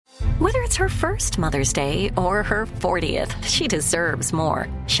Whether it's her first Mother's Day or her 40th, she deserves more.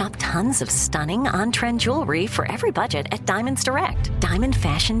 Shop tons of stunning on-trend jewelry for every budget at Diamonds Direct. Diamond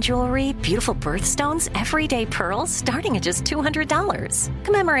fashion jewelry, beautiful birthstones, everyday pearls starting at just $200.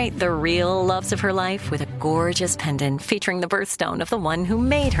 Commemorate the real loves of her life with a gorgeous pendant featuring the birthstone of the one who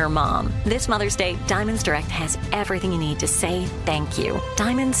made her mom. This Mother's Day, Diamonds Direct has everything you need to say thank you.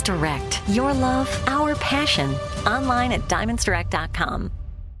 Diamonds Direct. Your love, our passion. Online at diamondsdirect.com.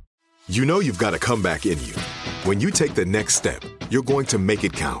 You know you've got a comeback in you. When you take the next step, you're going to make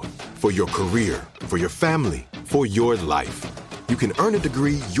it count. For your career, for your family, for your life. You can earn a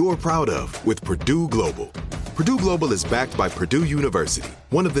degree you're proud of with Purdue Global. Purdue Global is backed by Purdue University,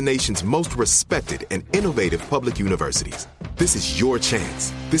 one of the nation's most respected and innovative public universities. This is your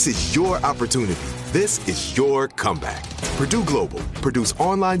chance. This is your opportunity. This is your comeback. Purdue Global, Purdue's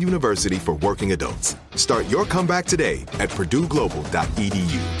online university for working adults. Start your comeback today at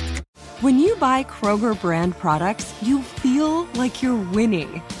purdueglobal.edu. When you buy Kroger brand products, you feel like you're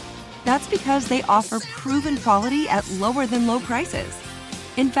winning. That's because they offer proven quality at lower than low prices.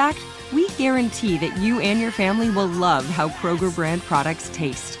 In fact, we guarantee that you and your family will love how Kroger brand products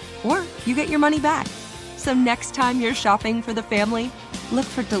taste, or you get your money back. So next time you're shopping for the family, look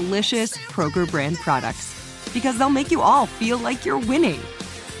for delicious Kroger brand products, because they'll make you all feel like you're winning.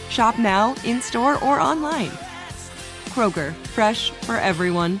 Shop now, in-store, or online. Kroger, fresh for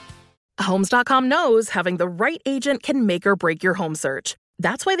everyone. Homes.com knows having the right agent can make or break your home search.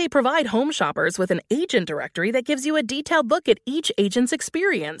 That's why they provide home shoppers with an agent directory that gives you a detailed look at each agent's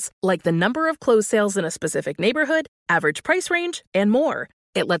experience, like the number of closed sales in a specific neighborhood, average price range, and more.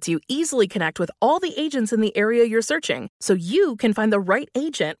 It lets you easily connect with all the agents in the area you're searching, so you can find the right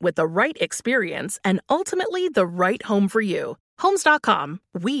agent with the right experience and ultimately the right home for you. Homes.com.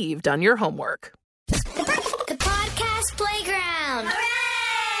 We've done your homework. The Podcast Playground. Hooray!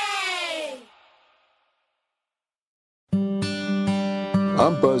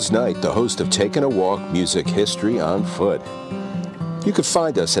 I'm Buzz Knight, the host of Taking a Walk Music History on Foot. You can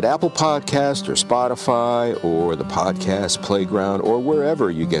find us at Apple Podcast or Spotify or the Podcast Playground or wherever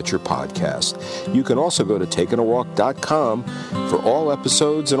you get your podcast. You can also go to takingawalk.com for all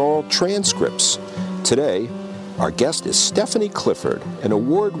episodes and all transcripts. Today, our guest is Stephanie Clifford, an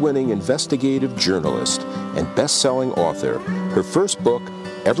award-winning investigative journalist and best-selling author. Her first book,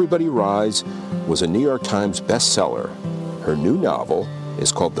 Everybody Rise, was a New York Times bestseller. Her new novel is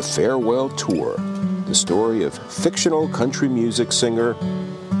called The Farewell Tour, the story of fictional country music singer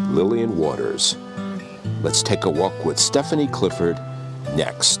Lillian Waters. Let's take a walk with Stephanie Clifford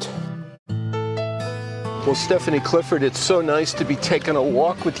next. Well, Stephanie Clifford, it's so nice to be taking a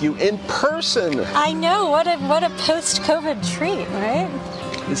walk with you in person. I know, what a post-COVID treat, right?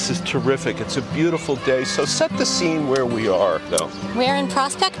 This is terrific. It's a beautiful day. So set the scene where we are, though. We're in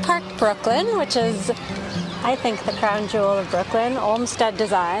Prospect Park, Brooklyn, which is, I think, the crown jewel of Brooklyn, Olmsted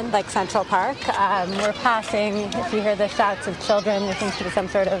design, like Central Park. We're passing, if you hear the shouts of children, there seems to be some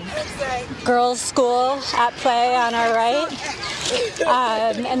sort of girls' school at play on our right.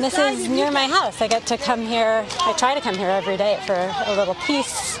 And this is near my house. I get to come here, I try to come here every day for a little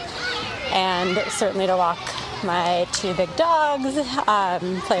peace, and certainly to walk my two big dogs,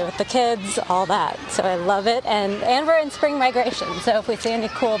 play with the kids, all that. So I love it. And we're in spring migration, so if we see any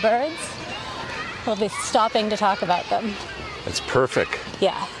cool birds, we'll be stopping to talk about them. That's perfect.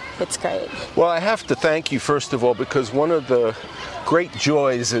 Yeah, it's great. Well, I have to thank you, first of all, because one of the great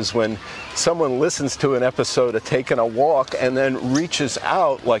joys is when someone listens to an episode of Taking a Walk and then reaches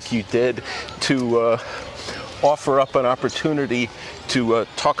out, like you did, to offer up an opportunity to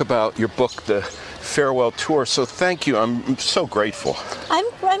talk about your book, The Farewell Tour. So thank you. I'm so grateful. I'm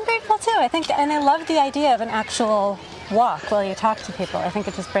grateful too. I think, and I love the idea of an actual walk while you talk to people. I think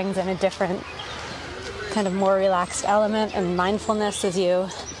it just brings in a different kind of more relaxed element and mindfulness, as you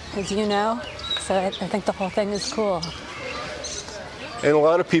know. So I think the whole thing is cool. And a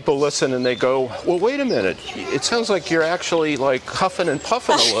lot of people listen and they go, well, wait a minute. It sounds like you're actually like huffing and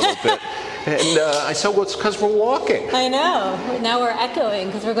puffing a little bit. And I said, well, it's because we're walking. I know. Now we're echoing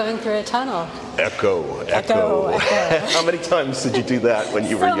because we're going through a tunnel. Echo. How many times did you do that when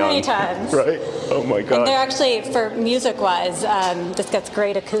you were young? So many times. Right? Oh, my God. And they're actually, for music-wise, this gets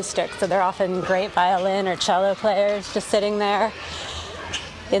great acoustics. So they're often great violin or cello players just sitting there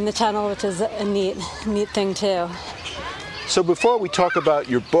in the tunnel, which is a neat thing, too. So before we talk about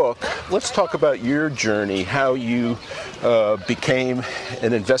your book, let's talk about your journey, how you became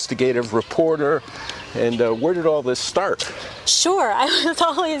an investigative reporter, and where did all this start? Sure, I was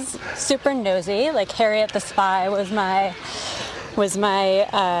always super nosy. Like Harriet the Spy was my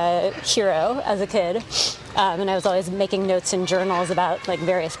hero as a kid. And I was always making notes in journals about like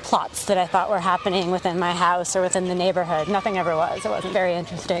various plots that I thought were happening within my house or within the neighborhood. Nothing ever was. It wasn't very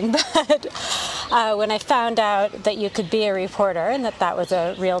interesting. But when I found out that you could be a reporter and that was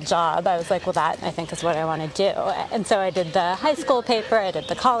a real job, I was like, well, that I think is what I want to do. And so I did the high school paper, I did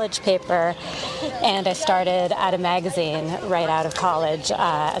the college paper, and I started at a magazine right out of college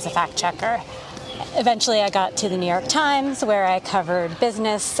as a fact checker. Eventually I got to the New York Times, where I covered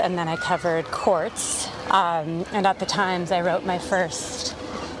business and then I covered courts. And at the Times I wrote my first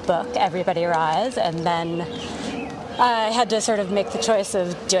book, Everybody Rise, and then I had to sort of make the choice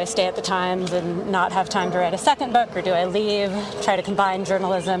of, do I stay at the Times and not have time to write a second book, or do I leave, try to combine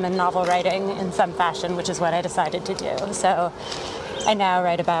journalism and novel writing in some fashion, which is what I decided to do. So I now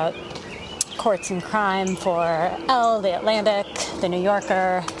write about courts and crime for Elle, The Atlantic, The New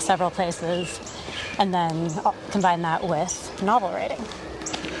Yorker, several places, and then combine that with novel writing.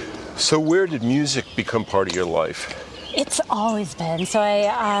 So where did music become part of your life? It's always been. So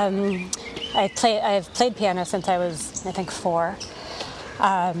I've played piano since I was, I think, 4.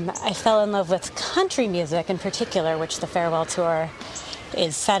 I fell in love with country music in particular, which the Farewell Tour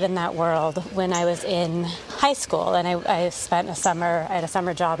is set in that world, when I was in high school. And I spent I had a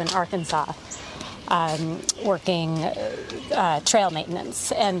summer job in Arkansas, working trail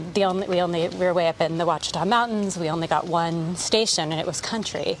maintenance. And we were way up in the Ouachita Mountains. We only got one station, and it was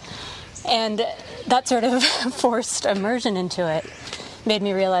country. And that sort of forced immersion into it made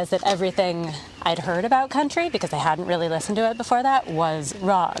me realize that everything I'd heard about country, because I hadn't really listened to it before that, was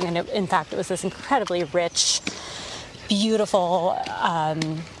wrong. And in fact, it was this incredibly rich, beautiful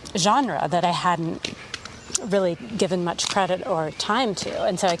genre that I hadn't really given much credit or time to.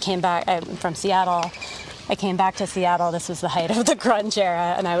 And so I came back, I'm from Seattle. I came back to Seattle. This was the height of the grunge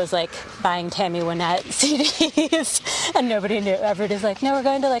era, and I was like buying Tammy Wynette CDs, and nobody knew. Everybody's like, no, we're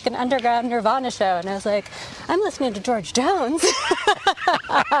going to like an underground Nirvana show. And I was like, I'm listening to George Jones.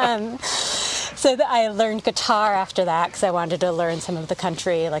 So I learned guitar after that, because I wanted to learn some of the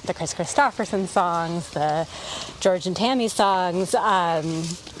country, like the Chris Christopherson songs, the George and Tammy songs.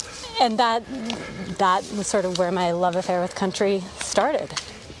 And that was sort of where my love affair with country started.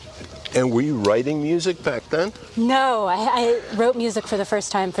 And were you writing music back then? No, I wrote music for the first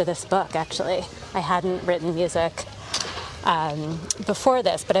time for this book, actually. I hadn't written music before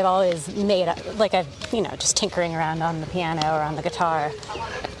this, but I've always made up, like just tinkering around on the piano or on the guitar,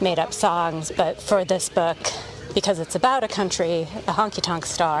 made up songs. But for this book, because it's about a honky-tonk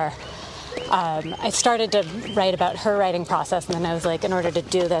star, I started to write about her writing process, and then I was like, in order to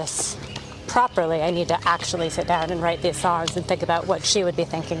do this properly, I need to actually sit down and write these songs and think about what she would be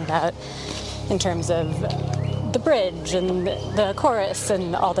thinking about in terms of the bridge and the chorus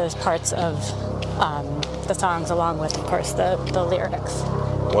and all those parts of the songs, along with, of course, the lyrics.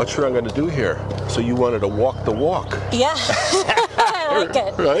 What's what I'm going to do here? So you wanted to walk the walk. Yeah, I like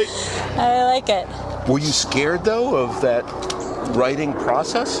it. Right? I like it. Were you scared, though, of that writing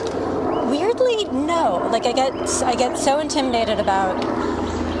process? Weirdly, no. Like I get so intimidated about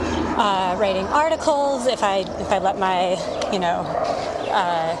writing articles. If I let my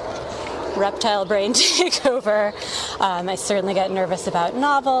reptile brain take over, I certainly get nervous about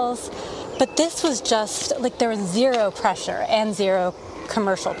novels. But this was just like, there was zero pressure and zero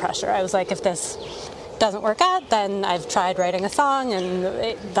commercial pressure. I was like, if this doesn't work out, then I've tried writing a song,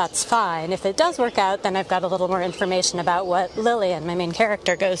 and that's fine. If it does work out, then I've got a little more information about what Lillian, my main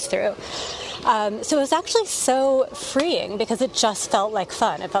character, goes through. So it was actually so freeing, because it just felt like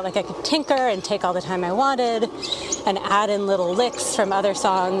fun. It felt like I could tinker and take all the time I wanted and add in little licks from other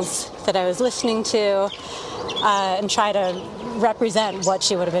songs that I was listening to, and try to represent what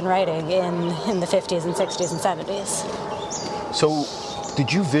she would have been writing in the 50s and 60s and 70s. So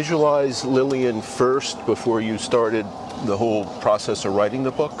did you visualize Lillian first before you started the whole process of writing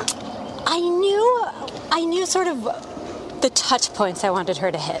the book? I knew sort of the touch points I wanted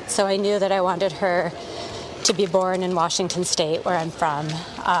her to hit. So I knew that I wanted her to be born in Washington State, where I'm from.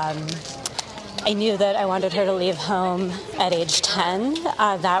 I knew that I wanted her to leave home at age 10.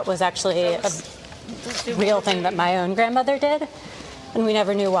 That was actually a real thing that my own grandmother did, and we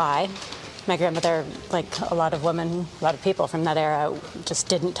never knew why. My grandmother, like a lot of people from that era, just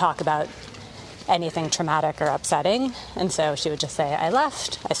didn't talk about anything traumatic or upsetting. And so she would just say, I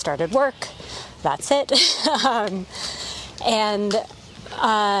left, I started work, that's it.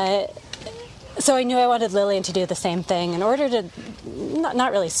 So I knew I wanted Lillian to do the same thing in order to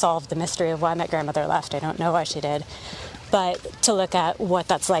not really solve the mystery of why my grandmother left. I don't know why she did. But to look at what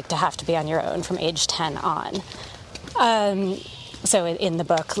that's like to have to be on your own from age 10 on. So in the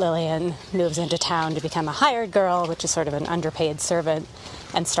book, Lillian moves into town to become a hired girl, which is sort of an underpaid servant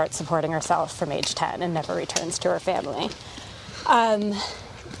and starts supporting herself from age 10 and never returns to her family.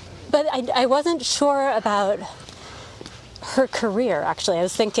 But I wasn't sure about her career, actually. I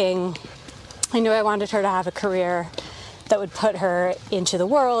was thinking, I knew I wanted her to have a career that would put her into the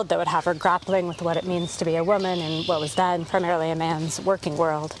world, that would have her grappling with what it means to be a woman in what was then primarily a man's working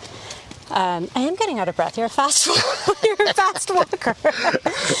world. I am getting out of breath. You're a fast walker.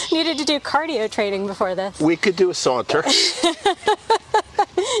 Needed to do cardio training before this. We could do a saunter.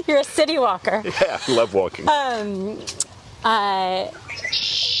 You're a city walker. Yeah, I love walking.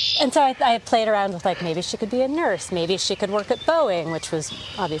 And so I played around with, like, maybe she could be a nurse, maybe she could work at Boeing, which was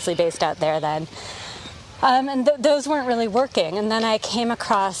obviously based out there then. And those weren't really working. And then I came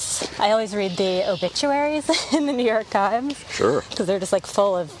across, I always read the obituaries in the New York Times. Sure. Because they're just, like,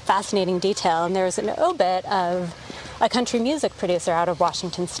 full of fascinating detail. And there was an obit of a country music producer out of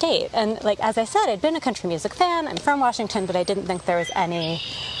Washington State. And, like, as I said, I'd been a country music fan. I'm from Washington, but I didn't think there was any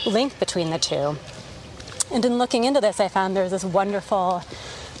link between the two. And in looking into this, I found there was this wonderful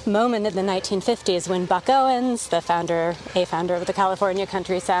moment in the 1950s when Buck Owens, a founder of the California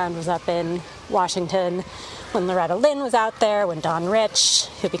country sound, was up in Washington, when Loretta Lynn was out there, when Don Rich,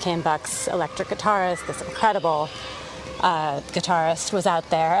 who became Buck's electric guitarist, this incredible guitarist, was out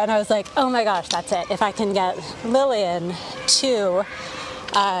there. And I was like, oh my gosh, that's it. If I can get Lillian to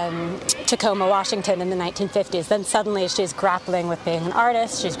Tacoma, Washington in the 1950s, then suddenly she's grappling with being an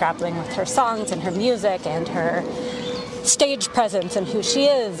artist, she's grappling with her songs and her music and her stage presence and who she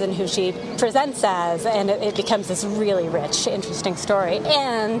is and who she presents as, and it becomes this really rich, interesting story.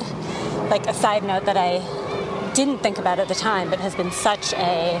 And, like, a side note that I didn't think about at the time but has been such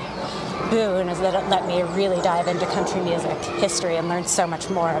a boon is that it let me really dive into country music history and learn so much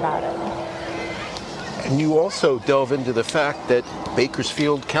more about it. And you also delve into the fact that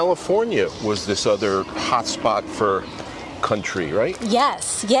Bakersfield, California was this other hotspot for country, right?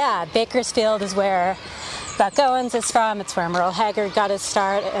 Yes, yeah. Bakersfield is where Buck Owens is from. It's where Merle Haggard got his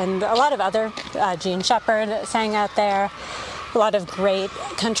start, and a lot of other, Gene Shepard sang out there. A lot of great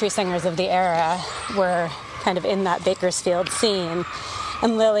country singers of the era were kind of in that Bakersfield scene.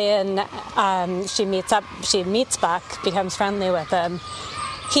 And Lillian, she meets Buck, becomes friendly with him.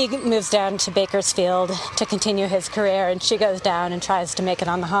 He moves down to Bakersfield to continue his career, and she goes down and tries to make it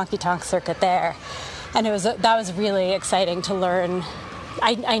on the honky-tonk circuit there. And that was really exciting to learn.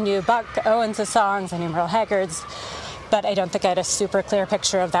 I knew Buck Owens' songs, I knew Merle Haggard's, but I don't think I had a super clear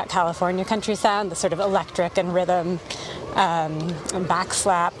picture of that California country sound, the sort of electric and rhythm and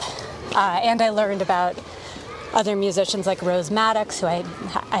backslap. And I learned about other musicians like Rose Maddox, who I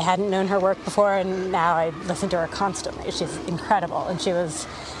hadn't known her work before, and now I listen to her constantly. She's incredible, and she was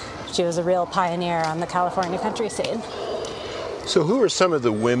a real pioneer on the California country scene. So who are some of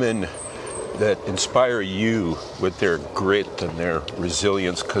the women that inspire you with their grit and their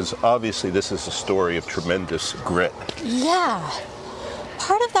resilience? Because obviously this is a story of tremendous grit. Yeah.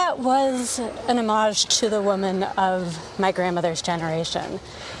 Part of that was an homage to the woman of my grandmother's generation.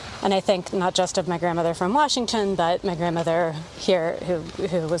 And I think not just of my grandmother from Washington, but my grandmother here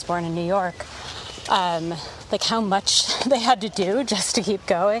who was born in New York. Like how much they had to do just to keep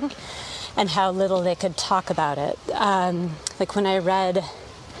going and how little they could talk about it. Like when I read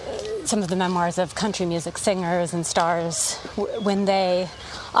some of the memoirs of country music singers and stars, when they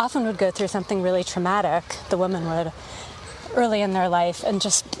often would go through something really traumatic, the woman would early in their life and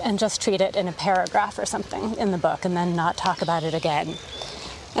just treat it in a paragraph or something in the book and then not talk about it again.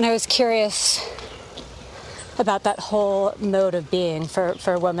 And I was curious about that whole mode of being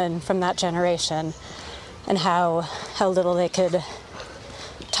for women from that generation and how little they could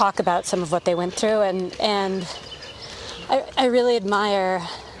talk about some of what they went through. And I really admire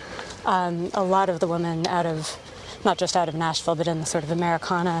a lot of the women not just out of Nashville, but in the sort of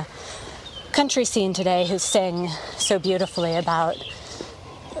Americana country scene today who sing so beautifully about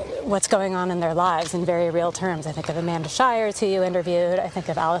what's going on in their lives in very real terms. I think of Amanda Shires, who you interviewed. I think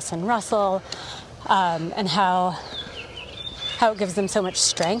of Allison Russell, and how it gives them so much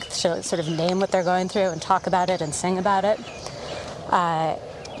strength to sort of name what they're going through and talk about it and sing about it.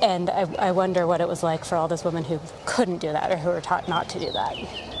 And I wonder what it was like for all those women who couldn't do that or who were taught not to do that.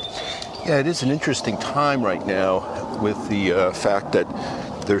 Yeah, it is an interesting time right now with the fact that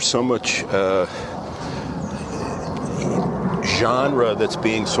there's so much genre that's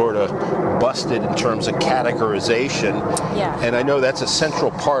being sort of busted in terms of categorization. Yeah. And I know that's a central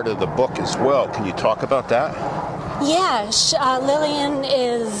part of the book as well. Can you talk about that? Yeah, Lillian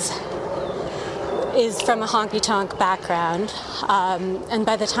is from a honky-tonk background, and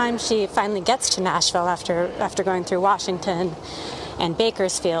by the time she finally gets to Nashville after going through Washington and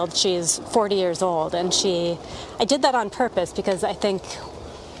Bakersfield, she's 40 years old, and I did that on purpose because I think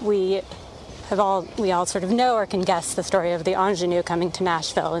we all sort of know or can guess the story of the ingenue coming to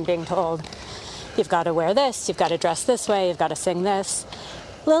Nashville and being told, you've got to wear this, you've got to dress this way, you've got to sing this.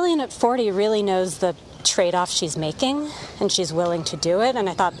 Lillian at 40 really knows the trade-off she's making, and she's willing to do it, and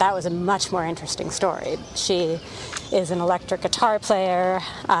I thought that was a much more interesting story. She is an electric guitar player,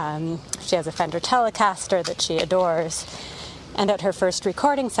 she has a Fender Telecaster that she adores, and at her first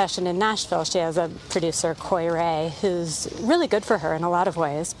recording session in Nashville, she has a producer, Coy Ray, who's really good for her in a lot of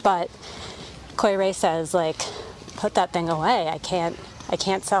ways, but Coy Ray says, like, put that thing away. I can't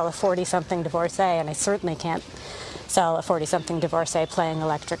sell a 40-something divorcee, and I certainly can't sell a 40-something divorcee playing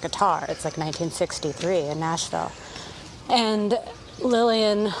electric guitar. It's like 1963 in Nashville. And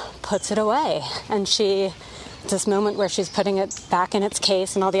Lillian puts it away, and it's this moment where she's putting it back in its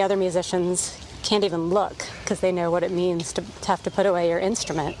case, and all the other musicians can't even look because they know what it means to have to put away your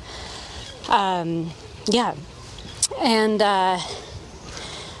instrument.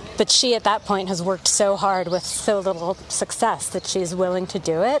 But she, at that point, has worked so hard with so little success that she's willing to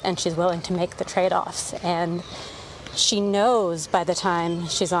do it, and she's willing to make the trade-offs. And she knows by the time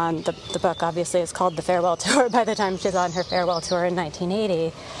she's on, the book obviously is called The Farewell Tour, by the time she's on her farewell tour in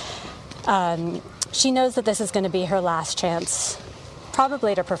 1980, she knows that this is going to be her last chance,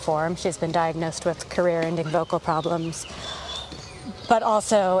 probably to perform. She's been diagnosed with career-ending vocal problems. But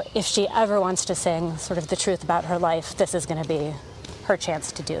also, if she ever wants to sing sort of the truth about her life, this is going to be her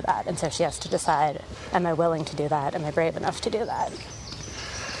chance to do that. And so she has to decide, am I willing to do that? Am I brave enough to do that?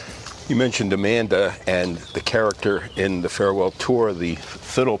 You mentioned Amanda and the character in the Farewell Tour, the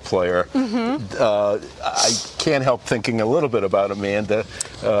fiddle player. I can't help thinking a little bit about Amanda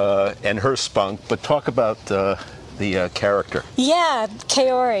and her spunk, but talk about the character. Yeah,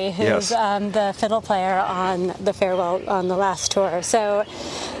 Kaori, who's the fiddle player on the Farewell, on the last tour. So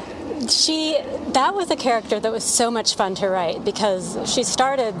that was a character that was so much fun to write because she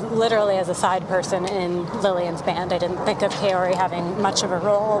started literally as a side person in Lillian's band. I didn't think of Kaori having much of a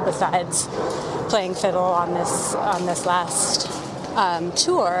role besides playing fiddle on this last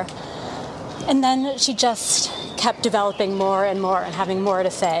tour. And then she just kept developing more and more and having more to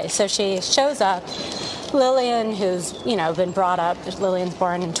say. So she shows up. Lillian, who's, been brought up, Lillian's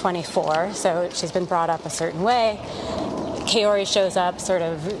born in 24, so she's been brought up a certain way. Kaori shows up sort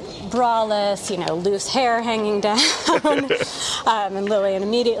of braless, loose hair hanging down, and Lillian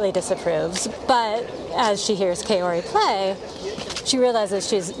immediately disapproves. But as she hears Kaori play, she realizes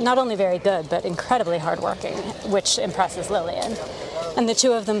she's not only very good, but incredibly hardworking, which impresses Lillian. And the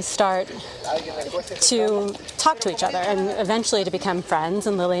two of them start to talk to each other and eventually to become friends,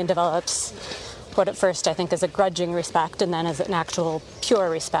 and Lillian develops what at first I think is a grudging respect and then is an actual pure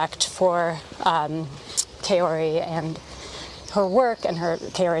respect for Kaori and her work, and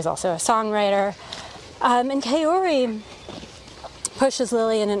Kaori is also a songwriter. And Kaori pushes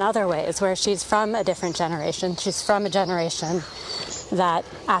Lillian in other ways, where she's from a different generation. She's from a generation that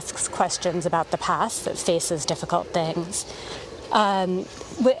asks questions about the past, that faces difficult things. And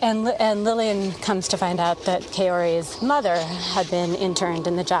Lillian comes to find out that Kaori's mother had been interned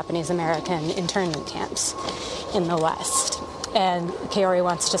in the Japanese-American internment camps in the West. And Kaori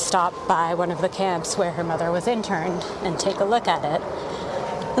wants to stop by one of the camps where her mother was interned and take a look at it.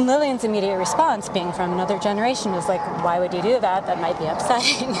 And Lillian's immediate response, being from another generation, is like, why would you do that? That might be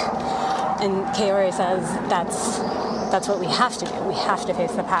upsetting. And Kaori says, that's what we have to do. We have to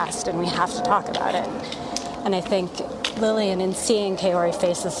face the past and we have to talk about it. And I think Lillian, in seeing Kaori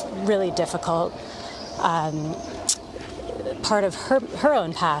face this really difficult part of her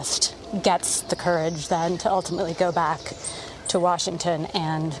own past, gets the courage then to ultimately go back to Washington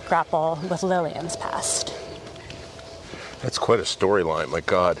and grapple with Lillian's past. That's quite a storyline, my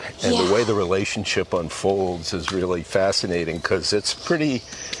God. And the way the relationship unfolds is really fascinating because it's pretty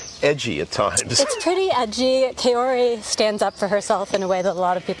edgy at times. It's pretty edgy. Kaori stands up for herself in a way that a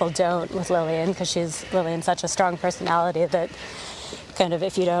lot of people don't with Lillian, because Lillian's such a strong personality that kind of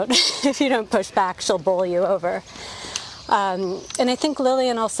if you don't push back, she'll bowl you over. And I think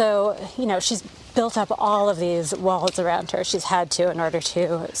Lillian also, she's built up all of these walls around her. She's had to in order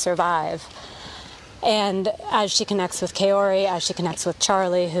to survive. And as she connects with Kaori, as she connects with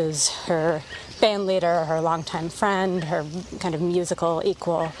Charlie, who's her band leader, her longtime friend, her kind of musical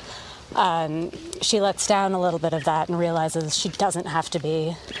equal, she lets down a little bit of that and realizes she doesn't have to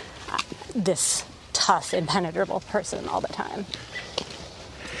be this tough, impenetrable person all the time.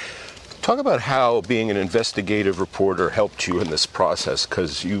 Talk about how being an investigative reporter helped you in this process,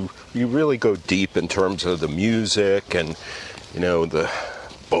 because you really go deep in terms of the music and, the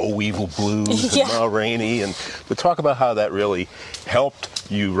Boll Weevil Blues and Ma Rainey, but talk about how that really helped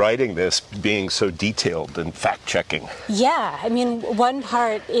you writing this being so detailed and fact-checking. Yeah, I mean, one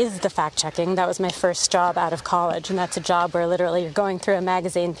part is the fact-checking. That was my first job out of college, and that's a job where literally you're going through a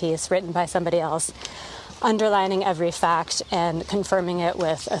magazine piece written by somebody else, underlining every fact and confirming it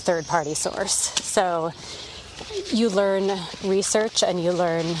with a third-party source. So you learn research and you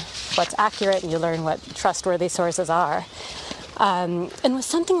learn what's accurate and you learn what trustworthy sources are. And with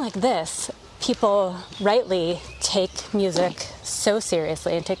something like this, people rightly take music so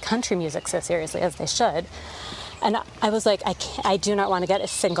seriously and take country music so seriously, as they should. And I was like, I do not want to get a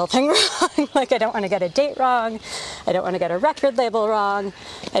single thing wrong. Like, I don't want to get a date wrong. I don't want to get a record label wrong.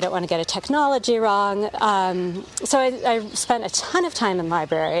 I don't want to get a technology wrong. So I spent a ton of time in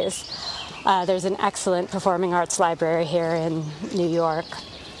libraries. There's an excellent performing arts library here in New York.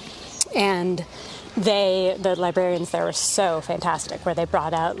 And the librarians there were so fantastic, where they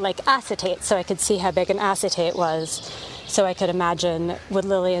brought out like acetate, so I could see how big an acetate was. So I could imagine, would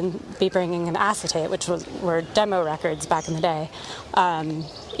Lillian be bringing an acetate, which were demo records back in the day,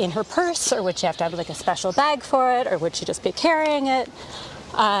 in her purse, or would she have to have like a special bag for it, or would she just be carrying it?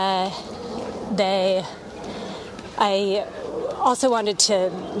 I also wanted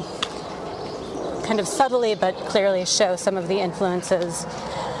to kind of subtly but clearly show some of the influences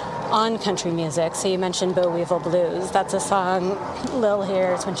on country music. So you mentioned Boll Weevil Blues. That's a song Lil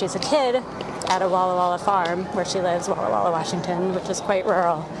hears when she's a kid at a Walla Walla farm where she lives, Walla Walla, Washington, which is quite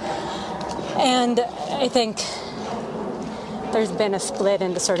rural. And I think there's been a split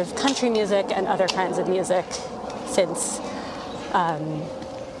into sort of country music and other kinds of music since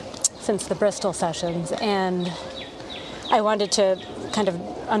the Bristol sessions. And I wanted to kind of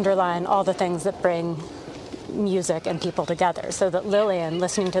underline all the things that bring music and people together, so that Lillian,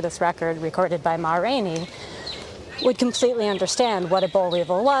 listening to this record recorded by Ma Rainey, would completely understand what a boll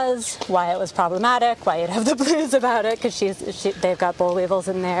weevil was, why it was problematic, why you'd have the blues about it, because they've got boll weevils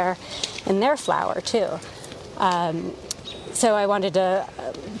in their flower too. So I wanted to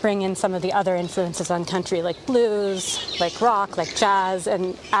bring in some of the other influences on country, like blues, like rock, like jazz,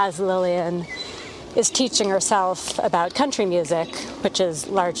 and as Lillian is teaching herself about country music, which is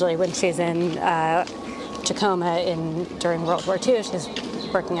largely when she's in Tacoma during World War II. She's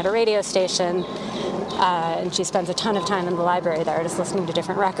working at a radio station, and she spends a ton of time in the library there just listening to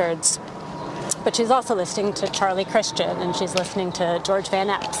different records. But she's also listening to Charlie Christian, and she's listening to George Van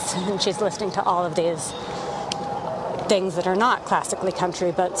Epps, and she's listening to all of these things that are not classically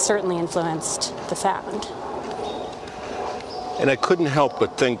country, but certainly influenced the sound. And I couldn't help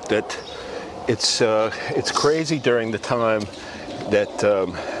but think that it's crazy during the time that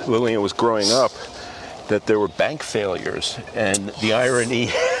Lillian was growing up, that there were bank failures, and the irony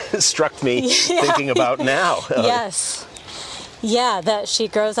struck me thinking about now. Yes. Yeah, that she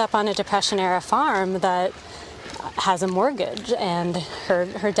grows up on a Depression-era farm that has a mortgage, and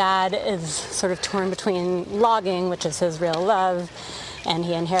her dad is sort of torn between logging, which is his real love, and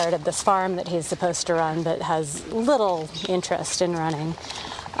he inherited this farm that he's supposed to run but has little interest in running.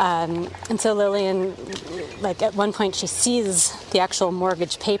 And so Lillian, like at one point she sees the actual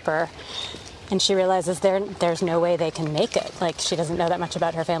mortgage paper, and she realizes there's no way they can make it. Like, she doesn't know that much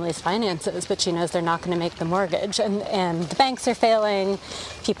about her family's finances, but she knows they're not going to make the mortgage. And the banks are failing.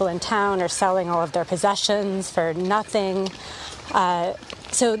 People in town are selling all of their possessions for nothing.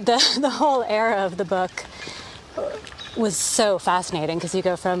 So the whole era of the book was so fascinating, because you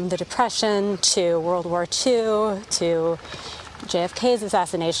go from the Depression to World War II to JFK's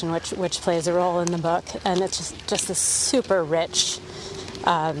assassination, which plays a role in the book. And it's just this super rich...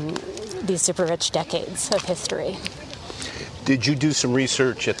 these super rich decades of history. Did you do some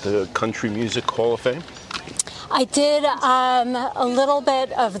research at the Country Music Hall of Fame? I did a little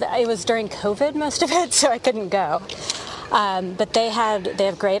bit of it was during COVID, most of it, so I couldn't go. But they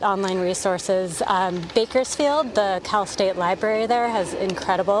have great online resources. Bakersfield, the Cal State Library there, has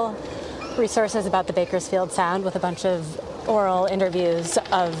incredible resources about the Bakersfield sound, with a bunch of oral interviews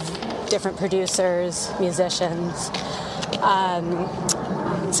of different producers, musicians.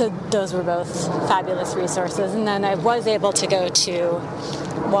 So those were both fabulous resources. And then I was able to go to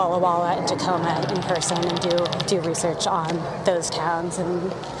Walla Walla and Tacoma in person and do research on those towns and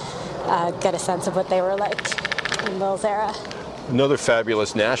get a sense of what they were like in Lil's era. Another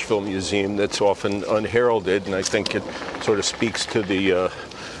fabulous Nashville museum that's often unheralded, and I think it sort of speaks to the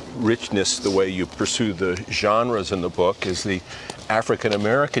richness, the way you pursue the genres in the book, is the African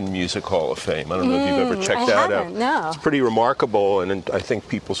American Music Hall of Fame. I don't know if you've ever checked that out. No. It's pretty remarkable, and I think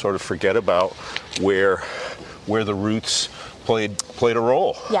people sort of forget about where the roots played a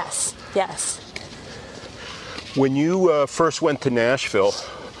role. Yes. When you first went to Nashville,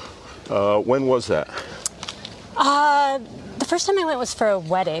 when was that? The first time I went was for a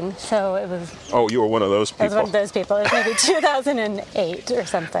wedding, so it was... Oh, you were one of those people. I was one of those people. It was maybe 2008 or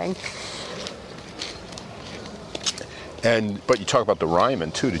something. But you talk about the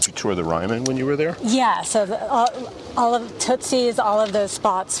Ryman, too. Did you tour the Ryman when you were there? Yeah, so all of Tootsie's, all of those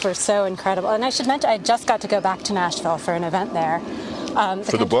spots were so incredible. And I should mention, I just got to go back to Nashville for an event there.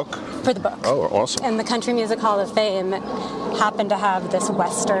 For the book? For the book. Oh, awesome. And the Country Music Hall of Fame happened to have this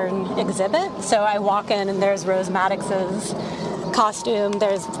Western exhibit. So I walk in and there's Rose Maddox's costume.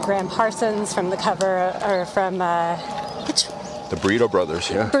 There's Graham Parsons from the cover, or from... The Burrito Brothers,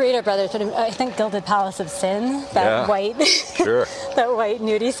 yeah. Burrito Brothers, but I think Gilded Palace of Sin, that white, sure. that white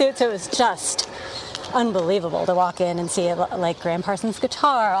nudie suit. So it was just unbelievable to walk in and see like Graham Parsons'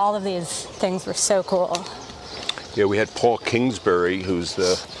 guitar. All of these things were so cool. Yeah, we had Paul Kingsbury, who's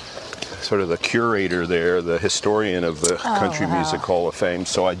the sort of the curator there, the historian of the Country Music Hall of Fame.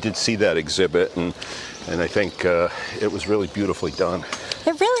 So I did see that exhibit, and I think it was really beautifully done.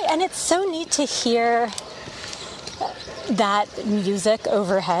 It really, and it's so neat to hear that music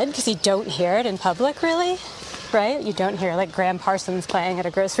overhead, because you don't hear it in public, really, right? You don't hear like Graham Parsons playing at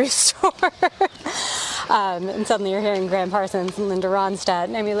a grocery store. And suddenly you're hearing Graham Parsons and Linda Ronstadt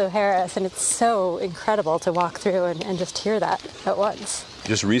and Emmylou Harris, and it's so incredible to walk through and just hear that at once.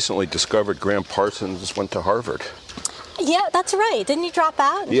 Just recently discovered Graham Parsons went to Harvard. Yeah, that's right. Didn't he drop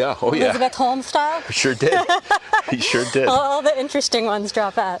out? Yeah, oh yeah. Elizabeth Holmes style? Sure did. He sure did. All the interesting ones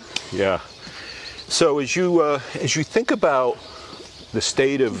drop out. Yeah. So as you think about the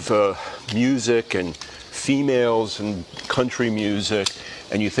state of music and females and country music,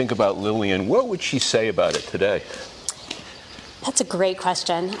 and you think about Lillian, what would she say about it today? That's a great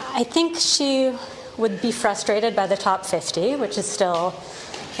question. I think she would be frustrated by the top 50, which is still,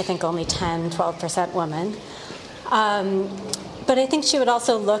 I think, only 10-12% women. But I think she would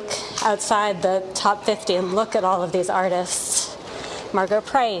also look outside the top 50 and look at all of these artists. Margot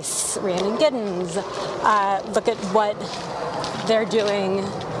Price, Rhiannon Giddens, look at what they're doing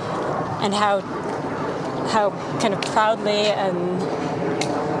and how kind of proudly and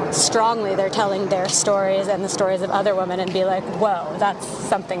strongly they're telling their stories and the stories of other women, and be like, whoa, that's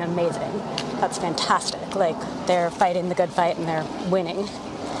something amazing. That's fantastic. Like, they're fighting the good fight and they're winning,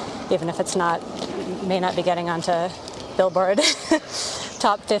 even if it's may not be getting onto Billboard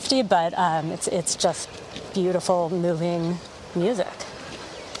top 50, but it's just beautiful, moving music.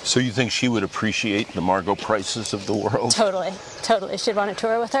 So you think she would appreciate the Margot Prices of the world? Totally. She'd want to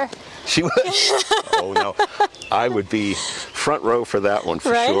tour with her. She would? Oh, no. I would be front row for that one,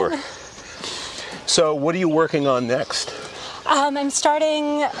 for sure. So what are you working on next? I'm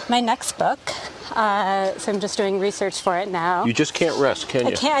starting my next book. So I'm just doing research for it now. You just can't rest, can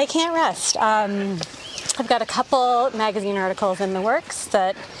you? I can't rest. I've got a couple magazine articles in the works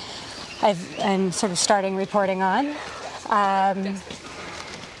that I'm sort of starting reporting on.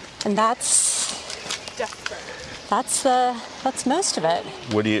 And that's most of it.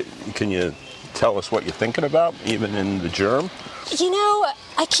 Can you tell us what you're thinking about, even in the germ? You know,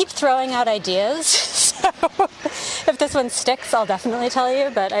 I keep throwing out ideas, so if this one sticks, I'll definitely tell you,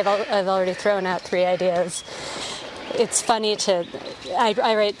 but I've already thrown out 3 ideas. It's funny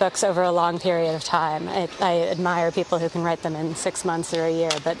I write books over a long period of time. I admire people who can write them in 6 months or a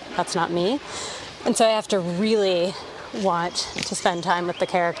year, but that's not me. And so I have to really want to spend time with the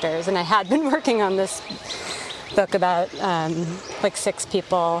characters. And I had been working on this book about 6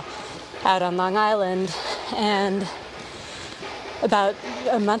 people out on Long Island, and about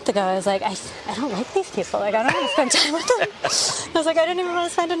a month ago I was like, I don't like these people. Like, I don't want to spend time with them. I was like, I don't even want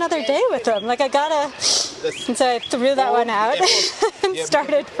to spend another day with them. Like, I gotta. And so I threw that one out and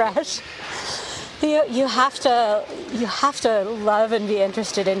started fresh. You have to love and be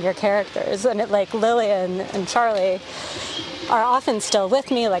interested in your characters, and Lillian and Charlie are often still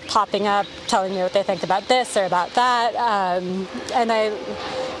with me, like popping up, telling me what they think about this or about that, and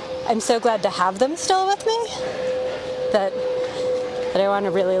I'm so glad to have them still with me that I want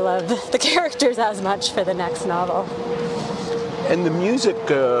to really love the characters as much for the next novel. And the music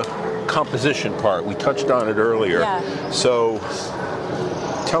composition part, we touched on it earlier. Yeah. So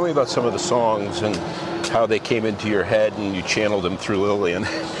tell me about some of the songs and how they came into your head and you channeled them through Lillian.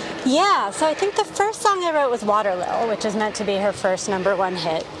 Yeah, so I think the first song I wrote was Waterloo, which is meant to be her first #1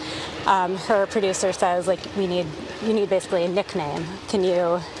 hit. Her producer says, you need basically a nickname. Can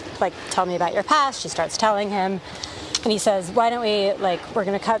you, tell me about your past? She starts telling him. And he says, why don't we, we're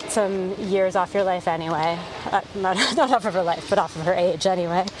going to cut some years off your life anyway. Not off of her life, but off of her age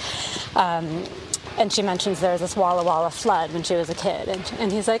anyway. And she mentions there was this Walla Walla flood when she was a kid.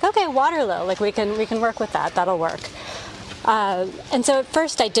 And he's like, okay, Waterloo, we can work with that. That'll work. And so at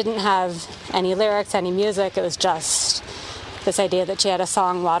first I didn't have any lyrics, any music. It was just this idea that she had a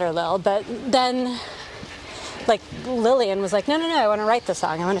song, Waterlily. But then, like, Lillian was like, no, I want to write the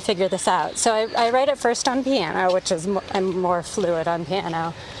song. I want to figure this out. So I write it first on piano, which is I'm more fluid on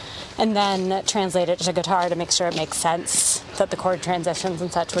piano, and then translate it to guitar to make sure it makes sense, that the chord transitions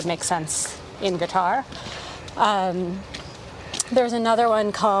and such would make sense in guitar. There's another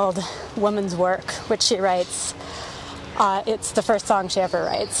one called Woman's Work, which she writes. It's the first song she ever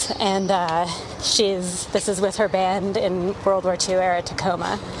writes, and this is with her band in World War II era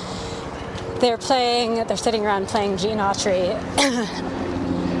Tacoma. They're sitting around playing Gene Autry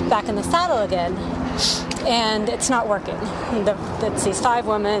Back in the Saddle Again, and it's not working. It's these 5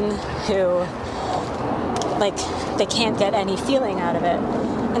 women who, like, they can't get any feeling out of it.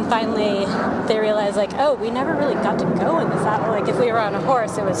 And finally, they realize, like, oh, we never really got to go in the saddle. Like, if we were on a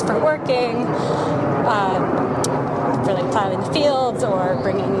horse, it was for working, for, like, plowing the fields or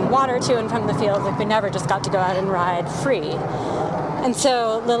bringing water to and from the fields. Like, we never just got to go out and ride free. And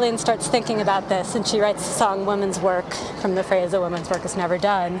so Lillian starts thinking about this, and she writes the song Woman's Work from the phrase, a woman's work is never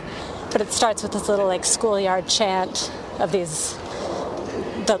done. But it starts with this little, like, schoolyard chant of these,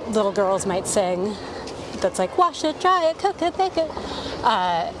 that little girls might sing, that's like, wash it, dry it, cook it, bake it.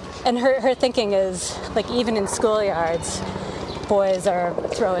 And her thinking is, like, even in schoolyards, boys are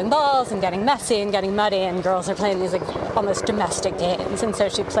throwing balls and getting messy and getting muddy, and girls are playing these, like, almost domestic games. And so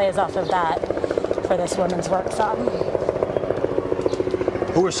she plays off of that for this Woman's Work song.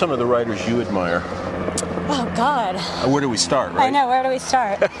 Who are some of the writers you admire? Oh, God. Where do we start, right? I know, where do we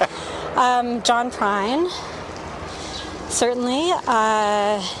start? John Prine, certainly.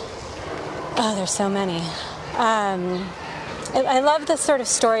 There's so many. I love this sort of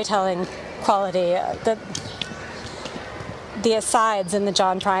storytelling quality, the asides in the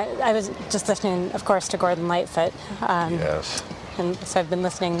John Prine. I was just listening, of course, to Gordon Lightfoot. Yes. And so I've been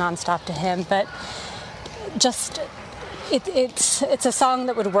listening nonstop to him, but just... It's a song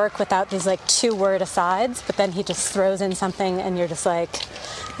that would work without these, like, 2-word asides, but then he just throws in something and you're just like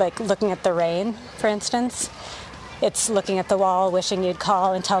looking at the rain, for instance. It's looking at the wall, wishing you'd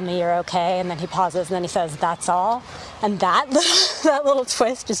call and tell me you're okay, and then he pauses and then he says, that's all. And that little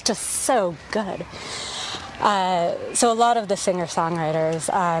twist is just so good. So a lot of the singer-songwriters,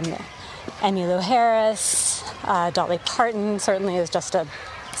 Emmylou Harris, Dolly Parton certainly is just a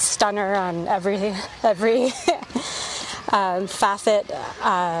stunner on every facet.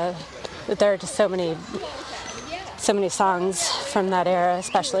 There are just so many songs from that era,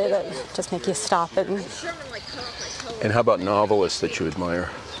 especially, that just make you stop and. And how about novelists that you admire?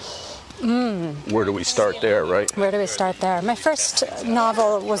 Where do we start there, right? Where do we start there? My first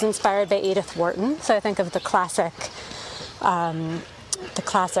novel was inspired by Edith Wharton, so I think of the classic, or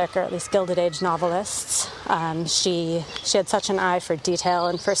at least Gilded Age novelists. She had such an eye for detail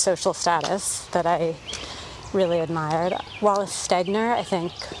and for social status that I really admired. Wallace Stegner, I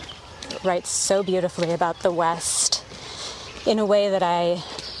think, writes so beautifully about the West in a way that I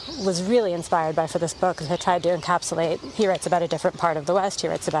was really inspired by for this book, because I tried to encapsulate. He writes about a different part of the West. He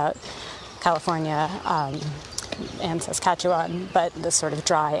writes about California and Saskatchewan, but this sort of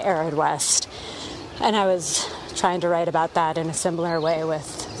dry, arid West. And I was trying to write about that in a similar way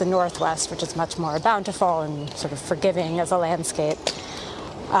with the Northwest, which is much more bountiful and sort of forgiving as a landscape.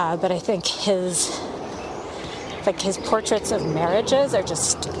 But I think his portraits of marriages are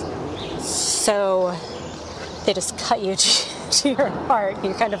just so, they just cut you to your heart.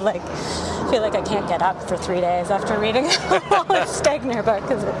 You kind of like feel like I can't get up for 3 days after reading a Wallace Stegner book,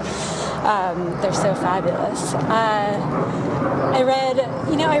 because they're so fabulous. I read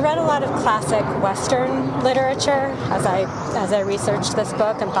a lot of classic Western literature as I researched this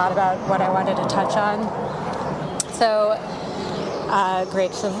book and thought about what I wanted to touch on. So,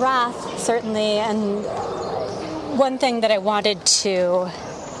 Grapes of Wrath, certainly, and one thing that I wanted to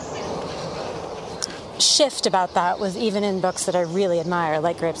shift about that was, even in books that I really admire,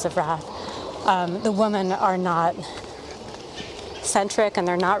 like Grapes of Wrath, the women are not centric, and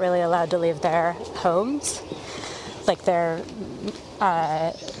they're not really allowed to leave their homes. Like, they're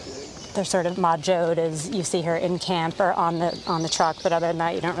sort of majoed as you see her in camp or on the truck, but other than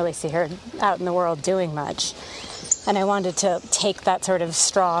that, you don't really see her out in the world doing much. And I wanted to take that sort of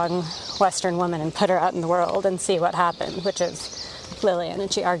strong Western woman and put her out in the world and see what happened, which is Lillian,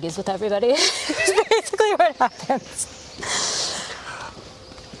 and she argues with everybody. It's basically what happens.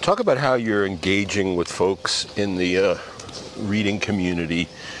 Talk about how you're engaging with folks in the reading community,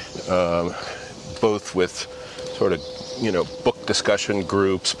 both with sort of, book discussion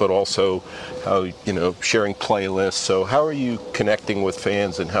groups, but also how, sharing playlists. So how are you connecting with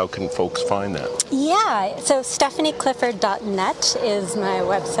fans, and how can folks find that? Yeah, so StephanieClifford.net is my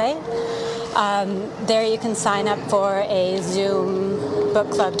website. There you can sign up for a Zoom book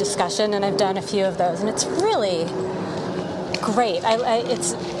club discussion, and I've done a few of those, and it's really great.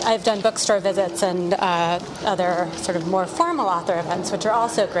 I've done bookstore visits and other sort of more formal author events, which are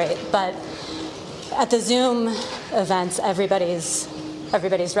also great. But at the Zoom events, everybody's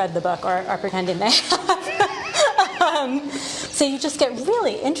read the book or are pretending they have. So you just get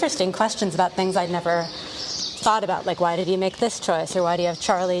really interesting questions about things I'd never thought about, like why did you make this choice, or why do you have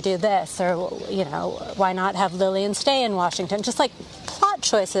Charlie do this, or why not have Lillian stay in Washington? Just like plot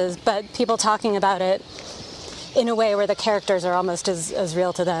choices, but people talking about it in a way where the characters are almost as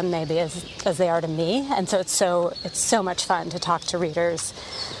real to them maybe as they are to me. And so it's so much fun to talk to readers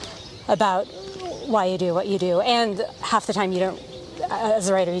about why you do what you do. And half the time as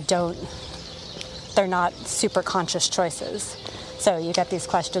a writer, they're not super conscious choices. So you get these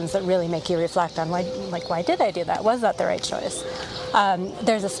questions that really make you reflect on why did I do that? Was that the right choice?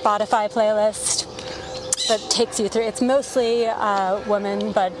 There's a Spotify playlist that takes you through. It's mostly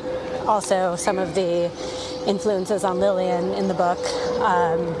women, but also some of the influences on Lillian in the book,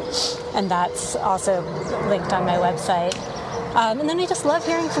 and that's also linked on my website. And then I just love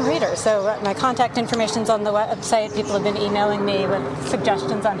hearing from readers. So my contact information's on the website. People have been emailing me with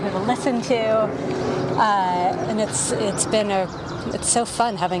suggestions on who to listen to, and it's so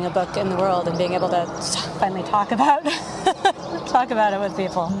fun having a book in the world and being able to finally talk about it with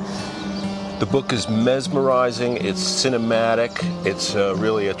people. The book is mesmerizing, it's cinematic, it's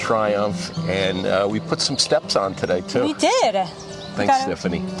really a triumph, and we put some steps on today, too. We did. Thanks,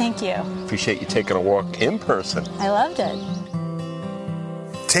 Stephanie. Thank you. Appreciate you taking a walk in person. I loved it.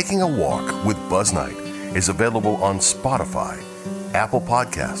 Taking a Walk with Buzz Knight is available on Spotify, Apple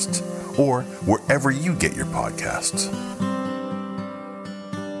Podcasts, or wherever you get your podcasts.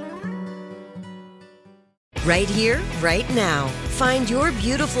 Right here, right now. Find your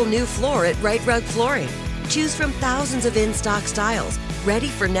beautiful new floor at Right Rug Flooring. Choose from thousands of in-stock styles, ready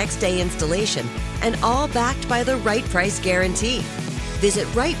for next day installation, and all backed by the right price guarantee. Visit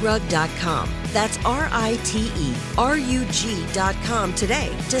rightrug.com. That's RITERUG.com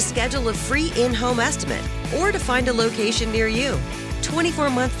today to schedule a free in-home estimate or to find a location near you.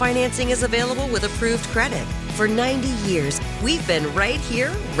 24-month financing is available with approved credit. For 90 years, we've been right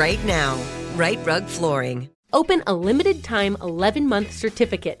here, right now. Right Rug Flooring. Open a limited-time 11-month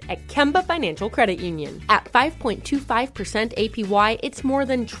certificate at Kemba Financial Credit Union. At 5.25% APY, it's more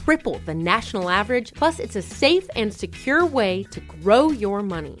than triple the national average, plus it's a safe and secure way to grow your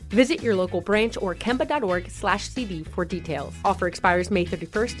money. Visit your local branch or kemba.org/CD for details. Offer expires May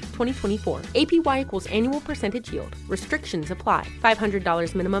 31st, 2024. APY equals annual percentage yield. Restrictions apply.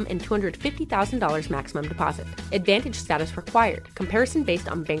 $500 minimum and $250,000 maximum deposit. Advantage status required. Comparison based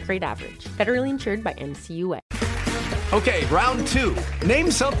on bank rate average. Federally insured by NCUA. Okay, round two.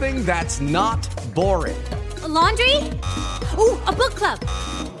 Name something that's not boring. A laundry? Ooh, a book club.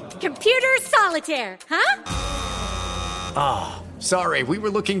 Computer solitaire, huh? Ah, sorry, we were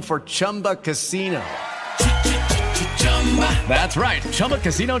looking for Chumba Casino. That's right,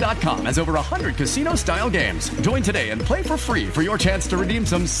 ChumbaCasino.com has over 100 casino-style games. Join today and play for free for your chance to redeem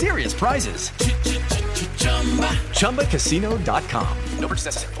some serious prizes. ChumbaCasino.com. No purchase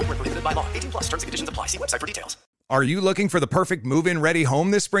necessary. Void where prohibited by law. 18+. Terms and conditions apply. See website for details. Are you looking for the perfect move-in ready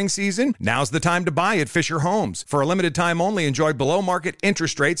home this spring season? Now's the time to buy at Fisher Homes. For a limited time only, enjoy below-market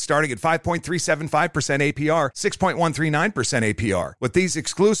interest rates starting at 5.375% APR, 6.139% APR. With these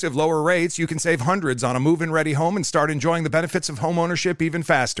exclusive lower rates, you can save hundreds on a move-in ready home and start enjoying the benefits of home ownership even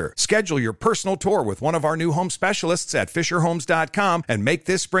faster. Schedule your personal tour with one of our new home specialists at FisherHomes.com and make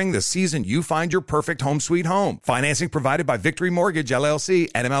this spring the season you find your perfect home sweet home. Financing provided by Victory Mortgage, LLC,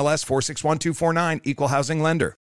 NMLS 461249, Equal Housing Lender.